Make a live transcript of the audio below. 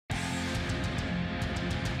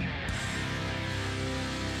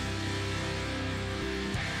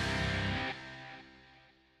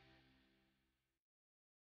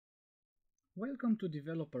Welcome to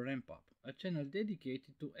Developer Ramp Up, a channel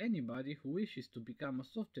dedicated to anybody who wishes to become a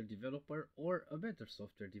software developer or a better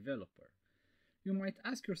software developer. You might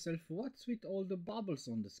ask yourself, what's with all the bubbles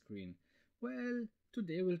on the screen? Well,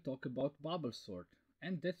 today we'll talk about bubble sort,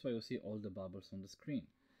 and that's why you see all the bubbles on the screen.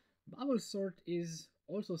 Bubble sort is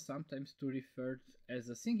also sometimes to referred as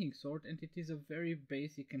a sinking sort, and it is a very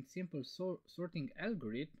basic and simple sorting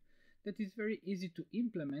algorithm that is very easy to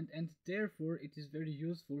implement, and therefore it is very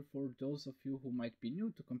useful for those of you who might be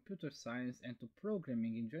new to computer science and to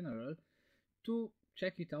programming in general to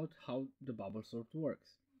check it out how the bubble sort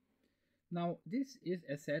works. Now, this is,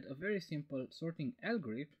 as said, a very simple sorting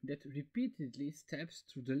algorithm that repeatedly steps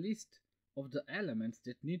through the list of the elements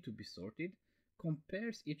that need to be sorted,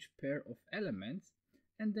 compares each pair of elements,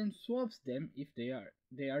 and then swaps them if they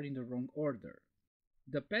are in the wrong order.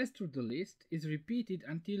 The pass through the list is repeated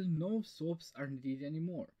until no swaps are needed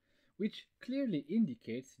anymore, which clearly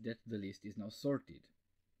indicates that the list is now sorted.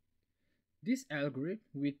 This algorithm,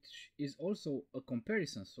 which is also a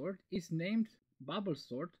comparison sort, is named bubble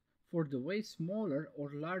sort for the way smaller or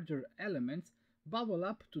larger elements bubble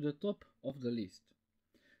up to the top of the list.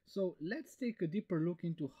 So let's take a deeper look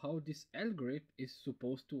into how this algorithm is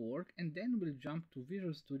supposed to work, and then we'll jump to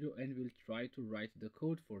Visual Studio and we'll try to write the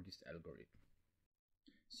code for this algorithm.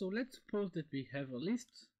 So let's suppose that we have a list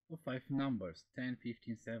of 5 numbers, 10,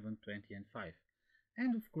 15, 7, 20 and 5.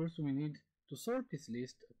 And of course we need to sort this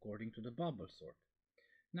list according to the bubble sort.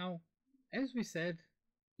 Now, as we said,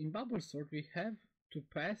 in bubble sort we have to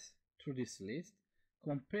pass through this list,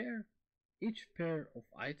 compare each pair of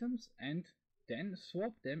items and then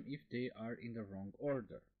swap them if they are in the wrong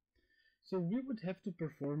order. So we would have to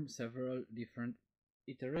perform several different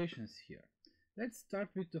iterations here. Let's start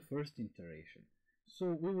with the first iteration.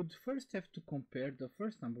 So we would first have to compare the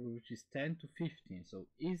first number, which is 10 to 15. So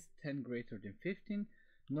is 10 greater than 15?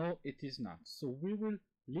 No, it is not. So we will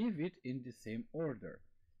leave it in the same order.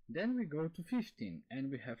 Then we go to 15 and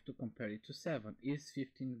we have to compare it to 7. Is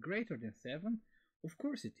 15 greater than 7? Of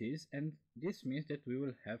course it is, and this means that we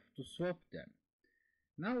will have to swap them.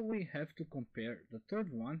 Now we have to compare the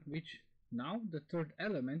third one, which now the third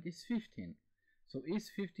element is 15. So is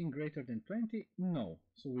 15 greater than 20? No,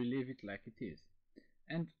 so we leave it like it is.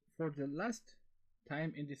 And for the last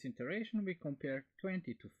time in this iteration we compare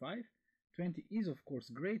 20 to 5. 20 is of course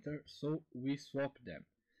greater, so we swap them.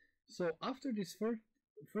 So after this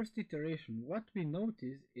first iteration, what we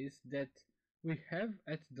notice is that we have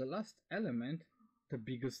at the last element the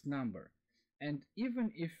biggest number. And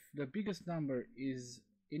even if the biggest number is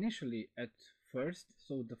initially at first,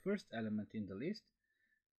 so the first element in the list,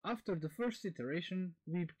 after the first iteration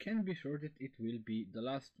we can be sure that it will be the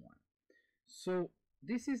last one. So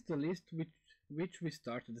this is the list which we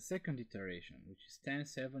start the second iteration, which is 10,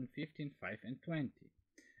 7, 15, 5 and 20.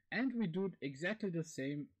 And we do exactly the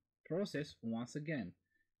same process once again.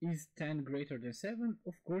 Is 10 greater than 7?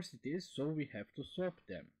 Of course it is, so we have to swap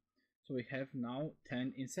them. So we have now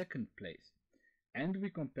 10 in second place. And we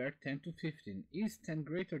compare 10 to 15. Is 10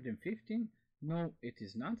 greater than 15? No, it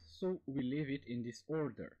is not, so we leave it in this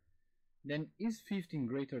order. Then is 15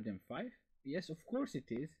 greater than 5? Yes, of course it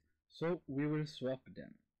is, so we will swap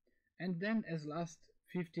them. And then as last,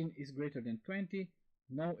 15 is greater than 20?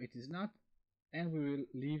 No, it is not, and we will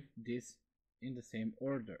leave this in the same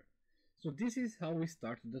order. So this is how we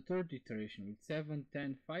start the third iteration with 7,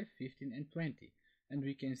 10, 5, 15 and 20. And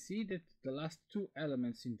we can see that the last two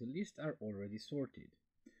elements in the list are already sorted.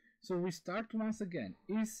 So we start once again.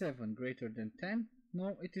 Is 7 greater than 10?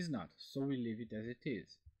 No, it is not, so we leave it as it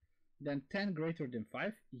is. Then 10 greater than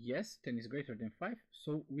 5? Yes, 10 is greater than 5,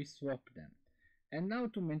 so we swap them. And now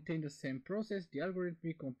to maintain the same process, the algorithm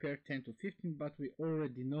we compare 10 to 15, but we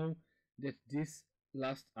already know that these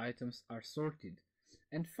last items are sorted.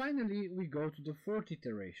 And finally we go to the fourth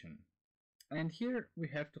iteration. And here we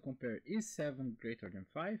have to compare, is 7 greater than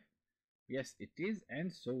 5? Yes, it is,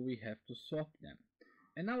 and so we have to swap them.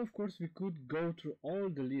 And now of course we could go through all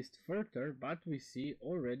the list further, but we see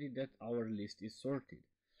already that our list is sorted.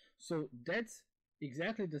 So that's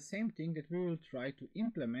exactly the same thing that we will try to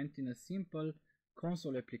implement in a simple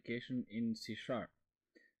console application in C#.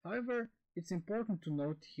 However, it's important to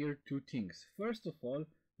note here two things. First of all,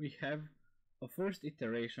 we have a first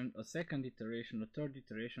iteration, a second iteration, a third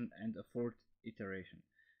iteration and a fourth iteration.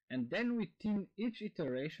 And then within each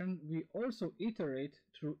iteration we also iterate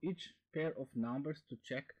through each pair of numbers to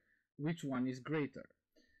check which one is greater.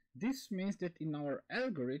 This means that in our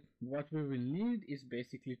algorithm what we will need is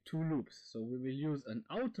basically two loops. So we will use an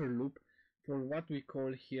outer loop for what we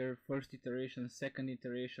call here first iteration, second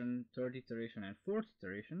iteration, third iteration and fourth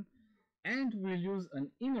iteration, and we'll use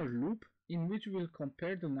an inner loop in which we'll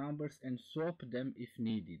compare the numbers and swap them if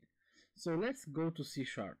needed. So let's go to C#.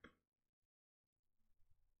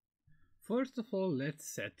 First of all, let's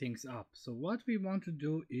set things up. So what we want to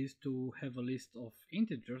do is to have a list of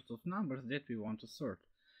integers, of numbers that we want to sort.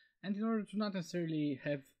 And in order to not necessarily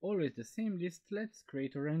have always the same list, let's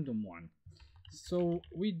create a random one. So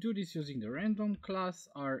we do this using the random class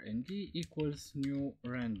rnd equals new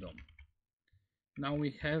random. Now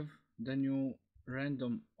we have the new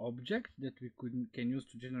random object that we can use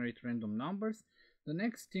to generate random numbers. The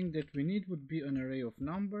next thing that we need would be an array of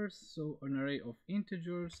numbers, so an array of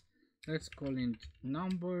integers. Let's call it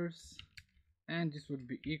numbers, and this would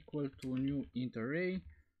be equal to a new int array,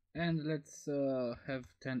 and let's have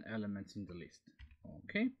 10 elements in the list.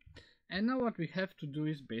 Okay, and now what we have to do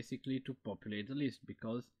is basically to populate the list,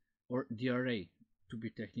 or the array to be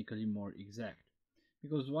technically more exact,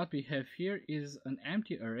 because what we have here is an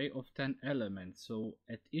empty array of 10 elements. So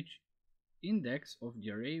at each index of the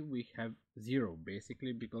array we have 0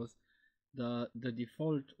 basically, because the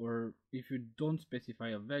default, or if you don't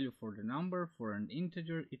specify a value for the number for an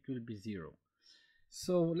integer, it will be 0.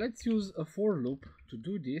 So let's use a for loop to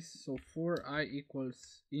do this. So for I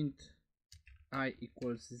equals int I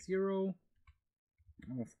equals 0,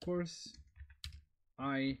 of course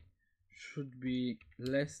I should be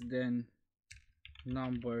less than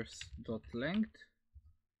numbers dot length,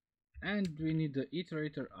 and we need the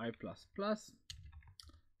iterator I++.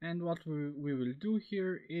 And what we will do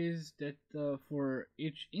here is that for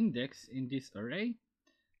each index in this array,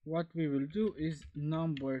 what we will do is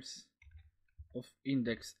numbers of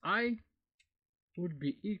index I would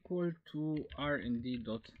be equal to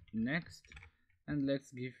rnd.next, and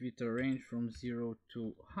let's give it a range from 0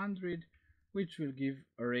 to 100, which will give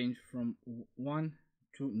a range from 1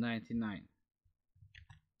 to 99.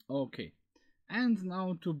 Okay, and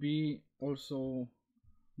now to be also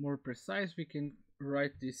more precise, we can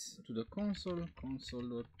write this to the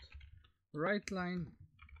console.writeLine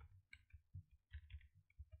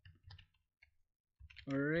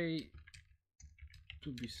array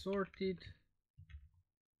to be sorted,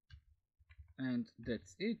 and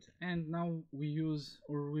that's it. And now we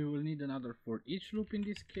will need another for each loop in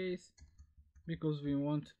this case, because we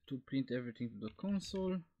want to print everything to the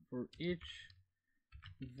console. For each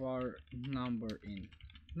var number in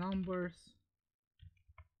numbers.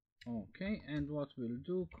 Okay, and what we'll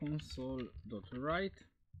do, console.write,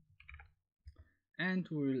 and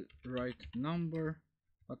we'll write number,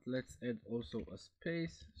 but let's add also a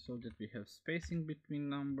space so that we have spacing between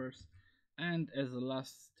numbers. And as a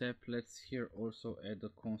last step, let's here also add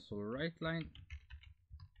a console.writeLine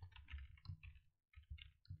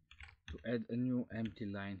to add a new empty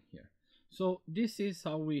line here. So this is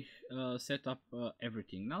how we set up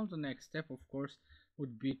everything. Now the next step, of course,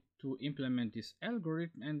 would be to implement this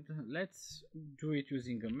algorithm, and let's do it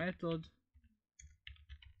using a method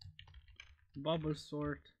bubble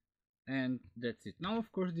sort, and that's it. Now of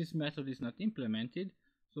course this method is not implemented,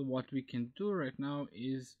 so what we can do right now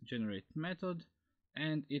is generate method,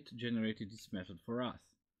 and it generated this method for us.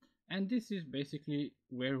 And this is basically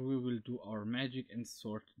where we will do our magic and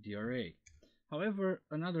sort the array. However,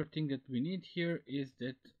 another thing that we need here is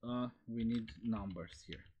that we need numbers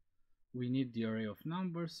here. We need the array of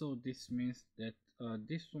numbers, so this means that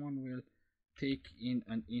this one will take in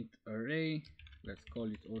an int array. Let's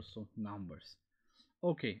call it also numbers.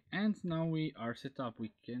 Okay, and now we are set up.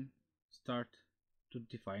 We can start to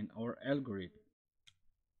define our algorithm.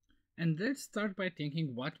 And let's start by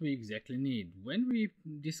thinking what we exactly need. When we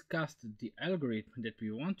discussed the algorithm that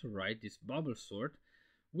we want to write, this bubble sort,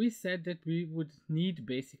 we said that we would need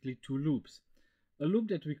basically two loops. A loop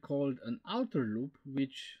that we called an outer loop,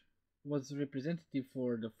 which was representative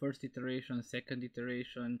for the first iteration, second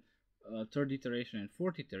iteration, third iteration, and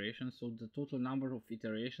fourth iteration, so the total number of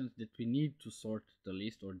iterations that we need to sort the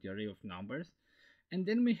list or the array of numbers. And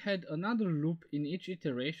then we had another loop in each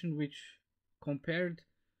iteration which compared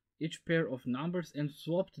each pair of numbers and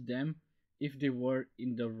swapped them if they were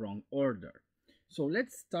in the wrong order. So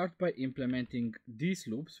let's start by implementing these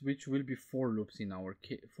loops, which will be for loops in our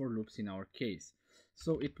case.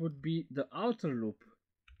 So it would be the outer loop,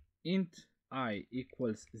 int I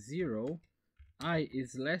equals 0, I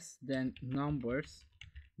is less than numbers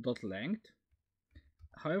dot length.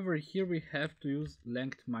 However, here we have to use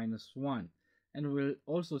length minus 1, and we'll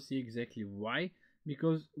also see exactly why,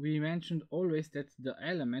 because we mentioned always that the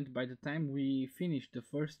element, by the time we finish the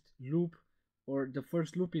first loop or the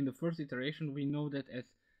first loop in the first iteration, we know that at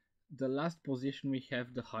the last position we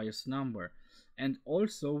have the highest number. And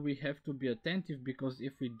also we have to be attentive, because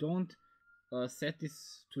if we don't set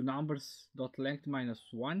this to numbers dot length minus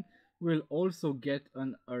 1, we'll also get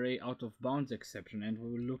an array out of bounds exception, and we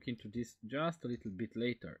will look into this just a little bit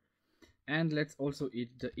later. And let's also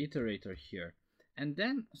eat the iterator here. And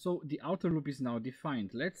then, so the outer loop is now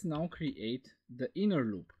defined. Let's now create the inner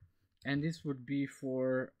loop. And this would be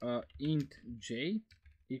for int j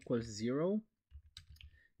equals 0.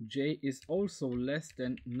 J is also less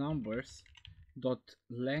than numbers dot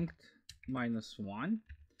length minus 1.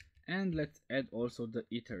 And let's add also the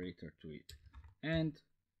iterator to it. And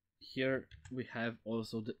here we have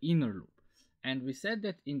also the inner loop. And we said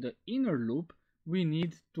that in the inner loop, we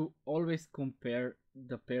need to always compare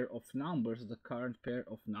the pair of numbers, the current pair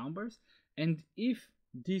of numbers. And if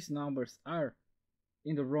these numbers are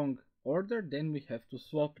in the wrong order, then we have to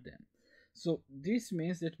swap them. So this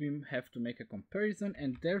means that we have to make a comparison,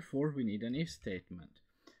 and therefore we need an if statement.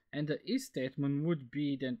 And the if statement would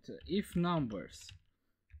be that if numbers,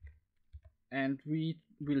 and we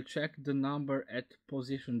will check the number at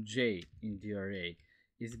position j in the array,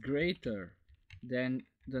 is greater than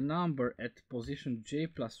the number at position j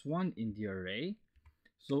plus 1 in the array.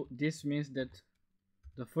 So this means that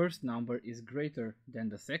the first number is greater than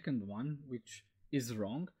the second one, which is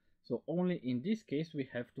wrong. So only in this case we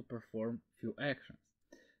have to perform few actions.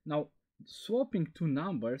 Now, swapping two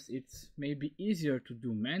numbers, it's maybe easier to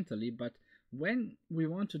do mentally, but when we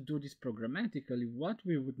want to do this programmatically, what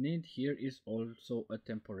we would need here is also a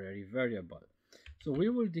temporary variable. So we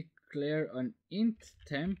will declare an int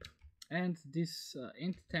temp, and this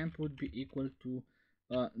int temp would be equal to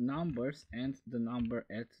numbers and the number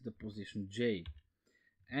at the position j.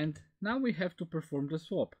 And now we have to perform the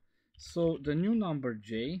swap. So the new number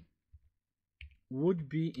j would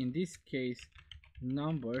be, in this case,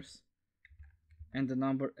 numbers and the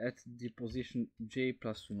number at the position j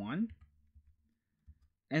plus 1.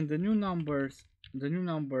 And the new number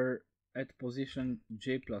at position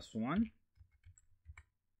j plus 1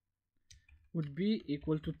 would be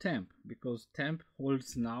equal to temp, because temp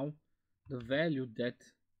holds now the value that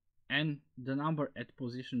and the number at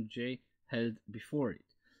position j held before it.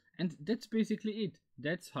 And that's basically it.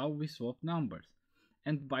 That's how we swap numbers.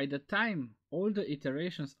 And by the time all the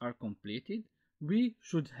iterations are completed, we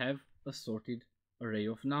should have a sorted array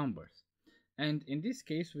of numbers. And in this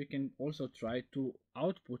case, we can also try to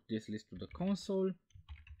output this list to the console.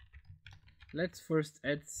 Let's first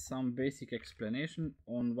add some basic explanation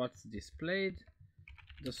on what's displayed.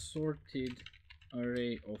 The sorted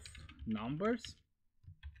array of numbers.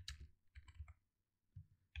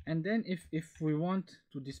 And then if we want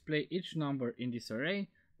to display each number in this array,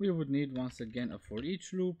 we would need once again a for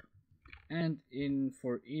each loop. And in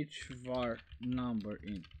for each var number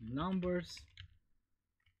in numbers,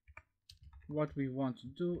 what we want to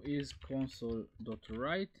do is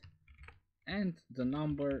console.write and the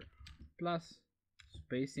number plus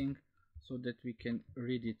spacing, so that we can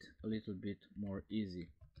read it a little bit more easy.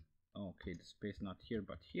 Okay, the space not here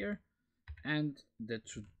but here, and that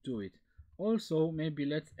should do it. Also, maybe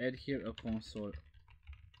let's add here a console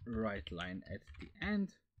write line at the end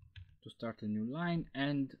to start a new line,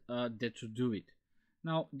 and that should do it.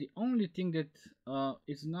 Now, the only thing that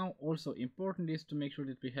is now also important is to make sure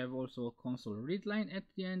that we have also a console read line at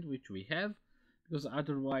the end, which we have, because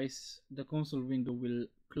otherwise the console window will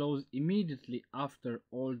close immediately after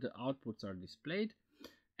all the outputs are displayed.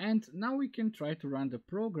 And now we can try to run the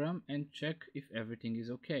program and check if everything is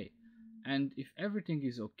okay. And if everything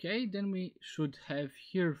is okay, then we should have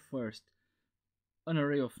here first an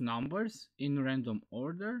array of numbers in random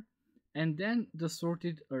order, and then the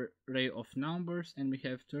sorted array of numbers, and we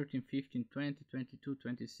have 13, 15, 20, 22,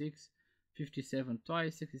 26, 57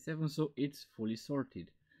 twice, 67, so it's fully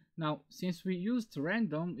sorted. Now, since we used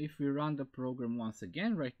random, if we run the program once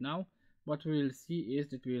again right now, what we will see is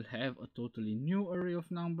that we will have a totally new array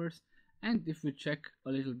of numbers, and if we check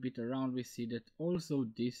a little bit around, we see that also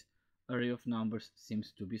this array of numbers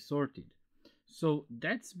seems to be sorted. So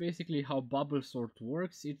that's basically how bubble sort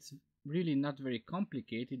works. It's really not very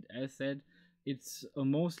complicated. As said, it's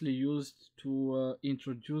mostly used to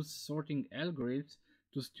introduce sorting algorithms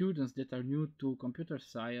to students that are new to computer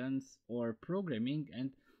science or programming,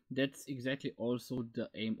 and that's exactly also the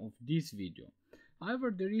aim of this video.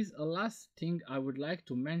 However, there is a last thing I would like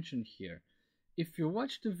to mention here. If you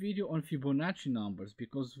watch the video on Fibonacci numbers,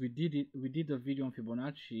 because we did a video on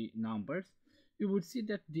Fibonacci numbers, you would see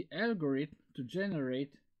that the algorithm to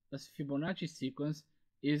generate a Fibonacci sequence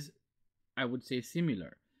is, I would say,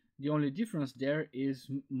 similar. The only difference there is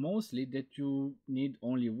mostly that you need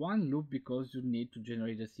only one loop, because you need to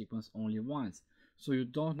generate the sequence only once. So you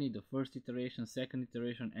don't need the first iteration, second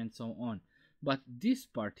iteration, and so on. But this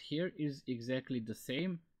part here is exactly the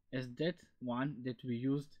same as that one that we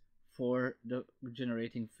used for the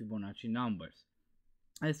generating Fibonacci numbers.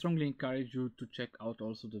 I strongly encourage you to check out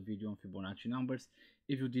also the video on Fibonacci numbers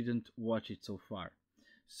if you didn't watch it so far.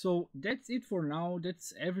 So that's it for now.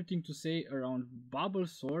 That's everything to say around bubble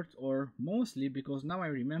sort, or mostly, because now I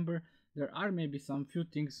remember there are maybe some few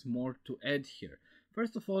things more to add here.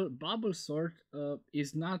 First of all, bubble sort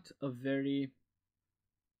is not a very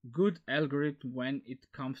good algorithm when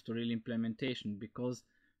it comes to real implementation, because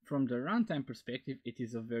from the runtime perspective it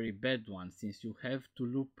is a very bad one, since you have to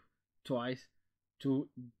loop twice to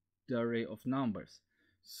the array of numbers.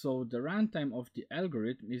 So the runtime of the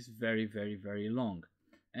algorithm is very long.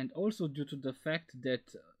 And also, due to the fact that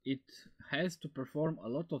it has to perform a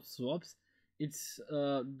lot of swaps, it's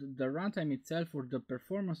the runtime itself, or the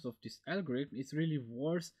performance of this algorithm, is really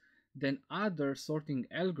worse than other sorting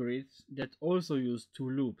algorithms that also use two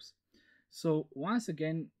loops. So once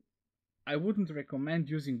again, I wouldn't recommend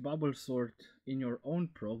using bubble sort in your own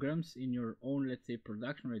programs, in your own, let's say,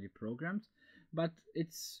 production ready programs, but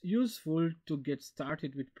it's useful to get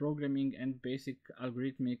started with programming and basic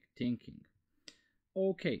algorithmic thinking.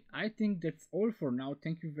 Okay, I think that's all for now.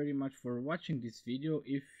 Thank you very much for watching this video.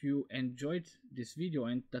 If you enjoyed this video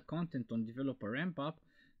and the content on Developer Ramp Up,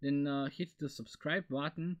 then hit the subscribe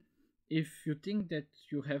button. If you think that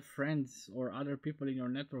you have friends or other people in your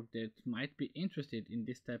network that might be interested in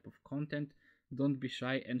this type of content, don't be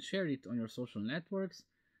shy and share it on your social networks.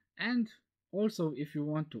 And also, if you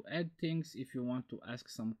want to add things, if you want to ask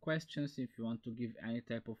some questions, if you want to give any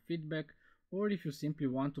type of feedback, or if you simply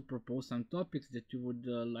want to propose some topics that you would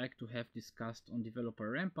like to have discussed on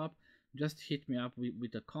Developer Ramp Up, just hit me up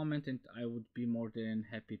with a comment and I would be more than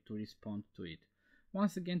happy to respond to it.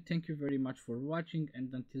 Once again, thank you very much for watching,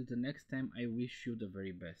 and until the next time, I wish you the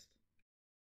very best.